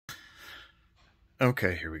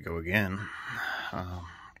Okay, here we go again.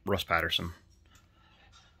 Russ Patterson.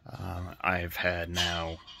 I've had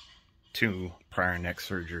now 2 prior neck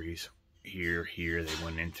surgeries. Here, they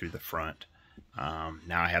went in through the front.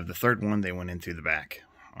 Now I have the third one, they went in through the back.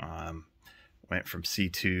 Went from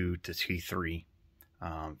C2 to T3.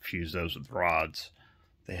 Fused those with rods.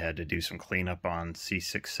 They had to do some cleanup on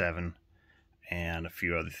C6, 7, and a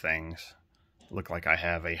few other things. Look like I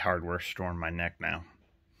have a hardware store in my neck now.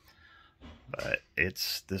 But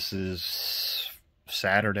this is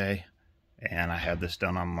Saturday, and I had this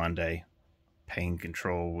done on Monday. Pain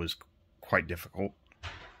control was quite difficult.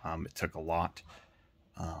 It took a lot,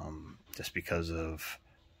 just because of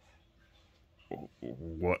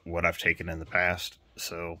what I've taken in the past.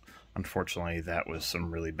 So unfortunately, that was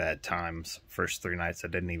some really bad times. First 3 nights I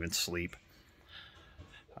didn't even sleep.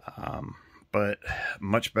 But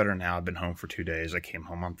much better now. I've been home for 2 days. I came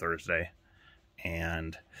home on Thursday,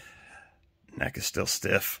 and neck is still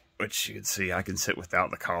stiff, which you can see I can sit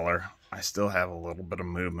without the collar. I still have a little bit of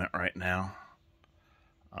movement right now.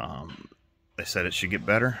 They said it should get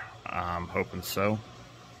better. I'm hoping so.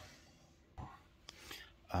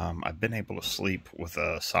 I've been able to sleep with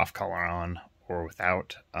a soft collar on or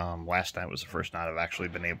without. Last night was the first night I've actually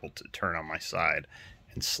been able to turn on my side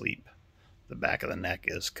and sleep. The back of the neck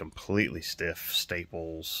is completely stiff.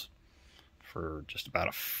 Staples for just about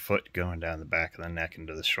a foot going down the back of the neck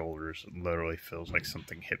into the shoulders. It literally feels like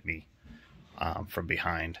something hit me from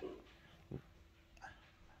behind.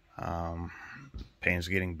 Pain's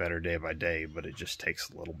getting better day by day, but it just takes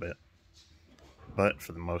a little bit. But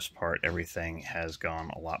for the most part, everything has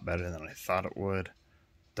gone a lot better than I thought it would.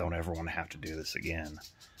 Don't ever want to have to do this again.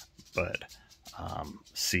 But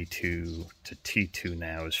C2 to T2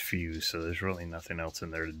 now is fused, so there's really nothing else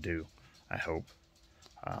in there to do, I hope.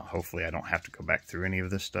 Hopefully I don't have to go back through any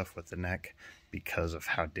of this stuff with the neck because of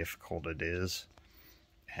how difficult it is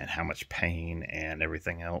and how much pain and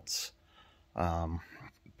everything else.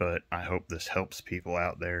 But I hope this helps people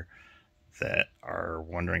out there that are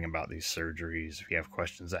wondering about these surgeries. If you have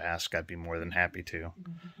questions to ask, I'd be more than happy to.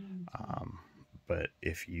 But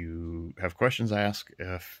if you have questions to ask,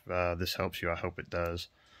 if this helps you, I hope it does.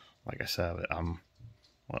 Like I said, I'm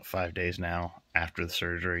 5 days now after the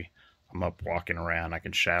surgery. I'm up walking around. I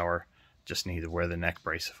can shower. Just need to wear the neck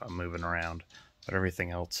brace if I'm moving around. But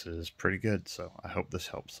everything else is pretty good, so I hope this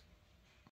helps.